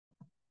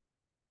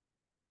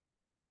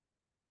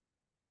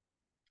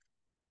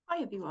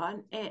Hi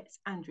everyone, it's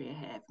Andrea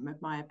here from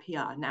Admire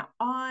PR. Now,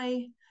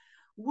 I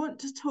want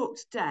to talk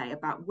today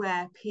about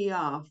where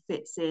PR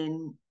fits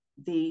in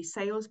the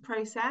sales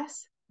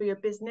process for your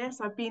business.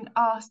 I've been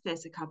asked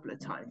this a couple of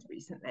times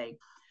recently.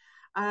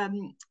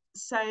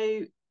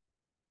 So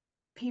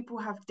people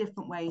have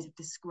different ways of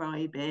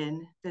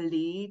describing the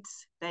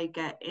leads they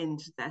get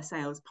into their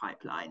sales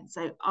pipeline.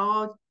 So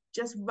I'll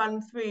just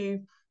run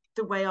through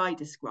the way I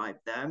describe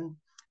them,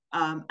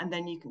 and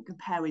then you can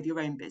compare with your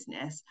own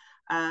business.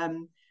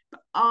 But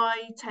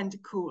I tend to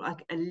call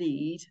like a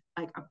lead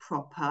like a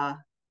proper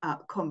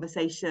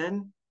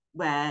conversation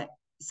where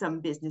some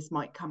business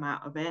might come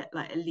out of it,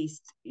 like at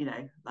least,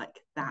 like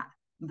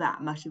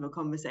that much of a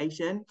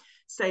conversation.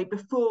 So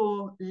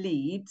before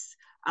leads,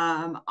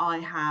 I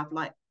have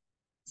like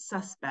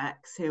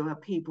suspects who are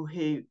people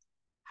who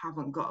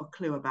haven't got a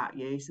clue about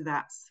you. So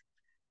that's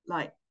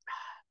like,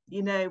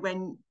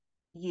 when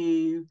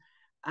you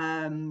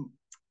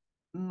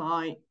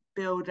might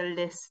build a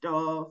list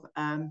of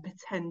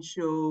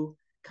potential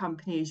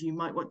companies you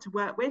might want to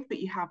work with, but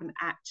you haven't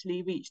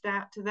actually reached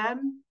out to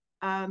them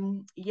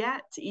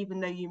yet,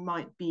 even though you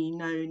might be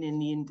known in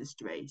the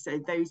industry. So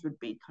those would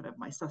be kind of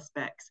my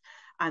suspects.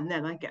 And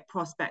then I get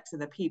prospects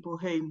of the people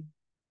whom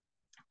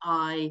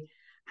I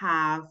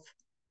have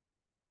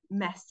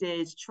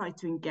message, try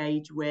to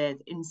engage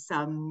with in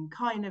some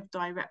kind of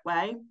direct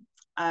way.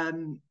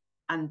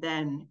 And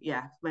then,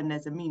 when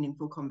there's a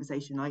meaningful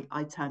conversation,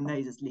 I term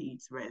those as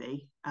leads,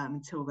 really.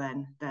 Until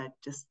then, they're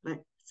just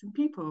like some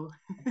people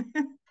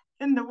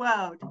in the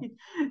world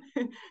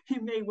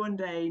who may one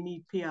day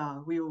need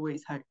PR. We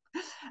always hope.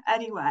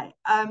 Anyway,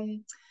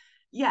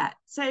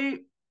 so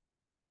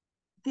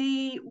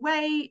the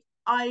way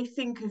I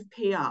think of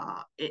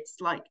PR, it's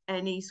like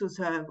any sort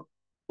of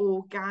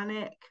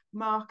organic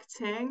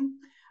marketing.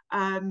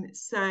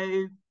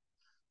 So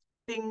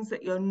things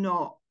that you're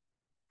not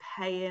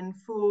paying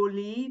for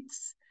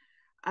leads.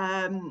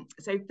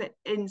 So for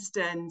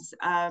instance,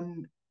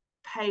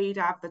 paid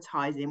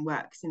advertising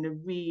works in a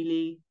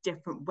really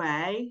different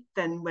way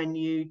than when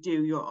you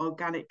do your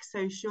organic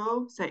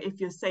social. So if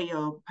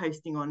you're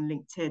posting on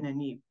LinkedIn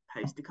and you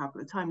post a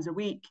couple of times a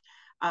week,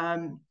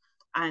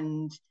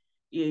 and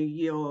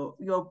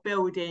you're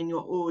building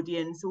your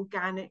audience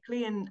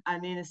organically and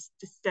in a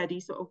steady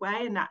sort of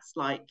way, and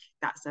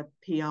that's a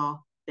PR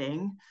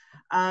thing.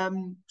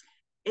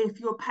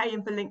 If you're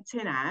paying for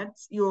LinkedIn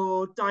ads,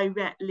 you're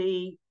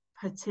directly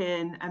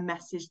putting a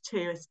message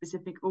to a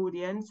specific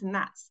audience, and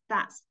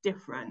that's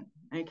different.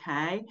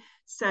 Okay,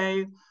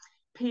 so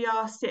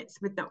PR sits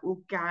with the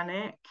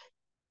organic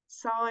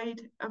side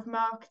of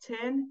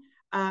marketing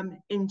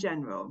in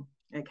general.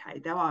 Okay,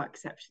 there are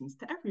exceptions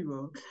to every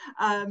rule.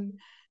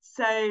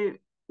 So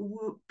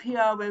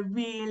PR, we're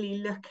really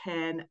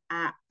looking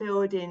at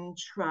building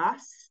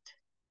trust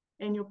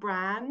in your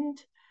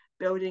brand,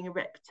 building a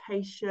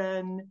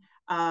reputation,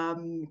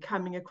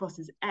 coming across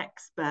as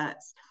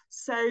experts.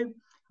 So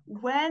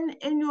when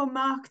in your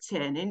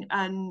marketing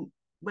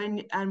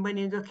when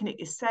you're looking at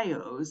your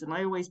sales, and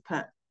I always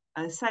put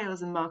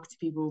sales and marketing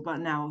people, but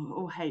now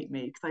all hate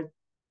me because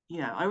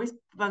I always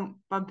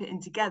bump it in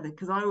together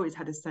because I always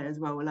had a say as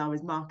well while I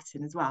was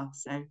marketing as well.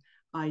 So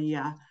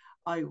I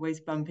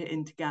always bump it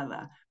in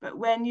together. But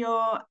when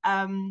you're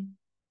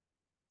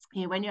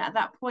when you're at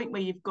that point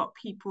where you've got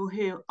people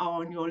who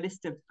are on your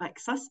list of like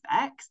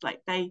suspects,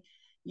 like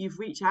you've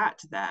reached out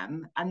to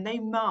them and they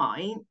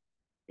might,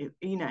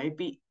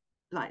 be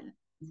like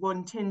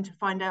wanting to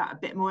find out a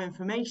bit more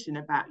information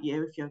about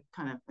you if you're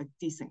kind of a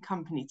decent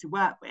company to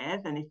work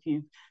with, and if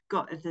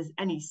there's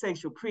any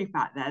social proof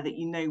out there that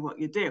you know what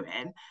you're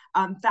doing,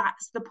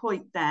 that's the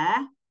point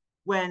there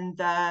when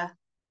the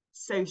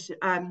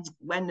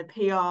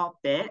PR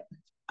bit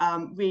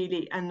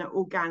really, and the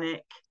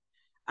organic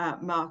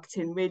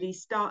marketing really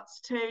starts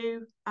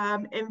to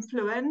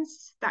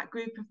influence that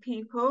group of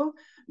people,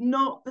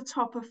 not the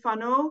top of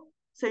funnel.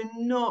 So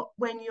not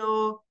when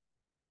you're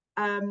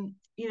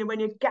when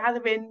you're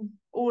gathering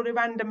all the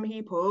random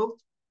people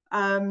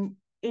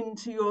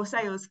into your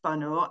sales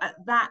funnel. At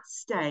that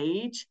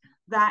stage,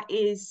 that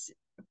is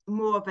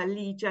more of a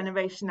lead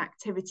generation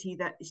activity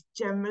that is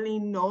generally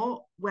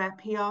not where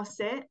PR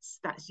sits.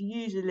 That's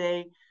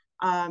usually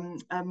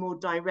a more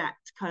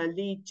direct kind of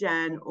lead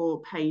gen,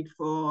 or paid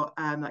for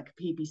like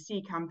a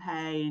PPC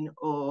campaign,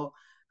 or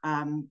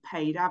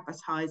paid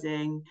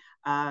advertising,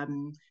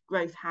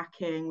 growth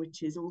hacking,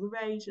 which is all the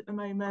rage at the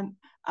moment,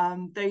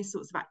 those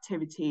sorts of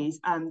activities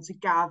to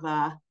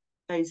gather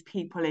those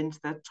people into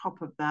the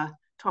top of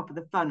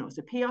the funnel.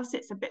 So PR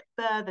sits a bit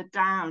further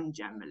down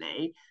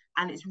generally,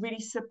 and it's really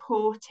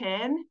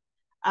supporting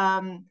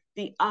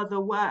the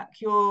other work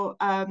your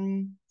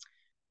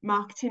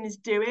marketing is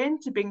doing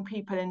to bring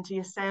people into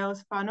your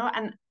sales funnel.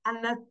 And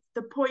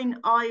the point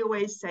I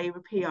always say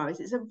with PR is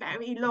it's a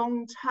very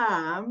long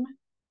term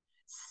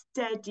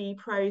steady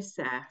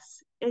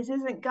process. It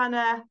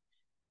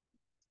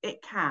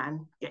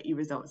can get you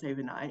results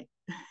overnight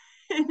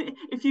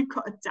if you've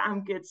got a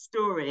damn good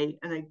story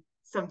and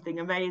something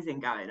amazing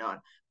going on.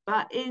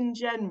 But in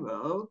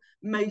general,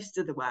 most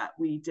of the work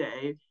we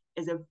do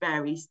is a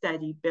very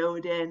steady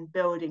building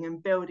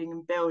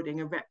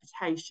a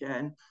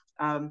reputation,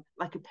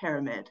 like a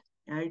pyramid.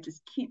 You know,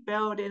 just keep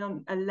building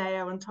on a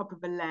layer on top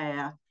of a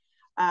layer.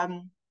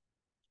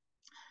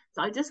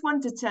 So I just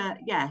wanted to,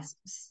 yes,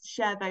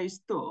 share those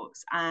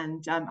thoughts,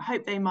 and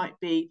hope they might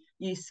be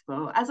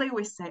useful. As I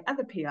always say,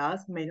 other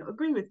PRs may not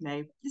agree with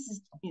me. This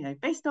is, you know,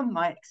 based on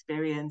my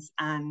experience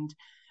and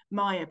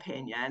my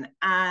opinion,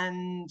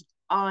 and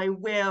I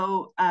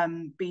will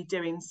be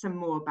doing some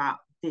more about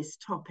this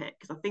topic,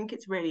 because I think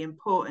it's really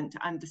important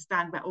to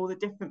understand where all the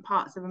different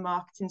parts of a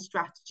marketing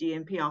strategy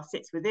and PR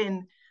sits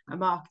within a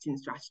marketing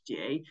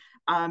strategy.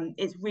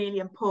 It's really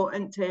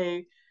important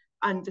to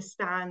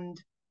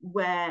understand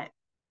where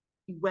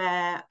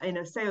in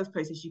a sales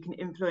process you can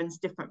influence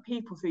different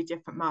people through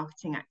different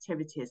marketing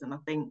activities. And I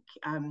think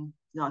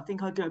I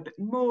think I'll do a bit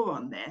more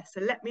on this,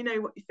 so let me know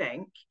what you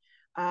think,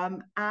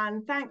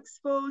 and thanks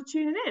for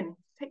tuning in.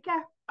 Take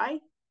care.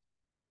 Bye.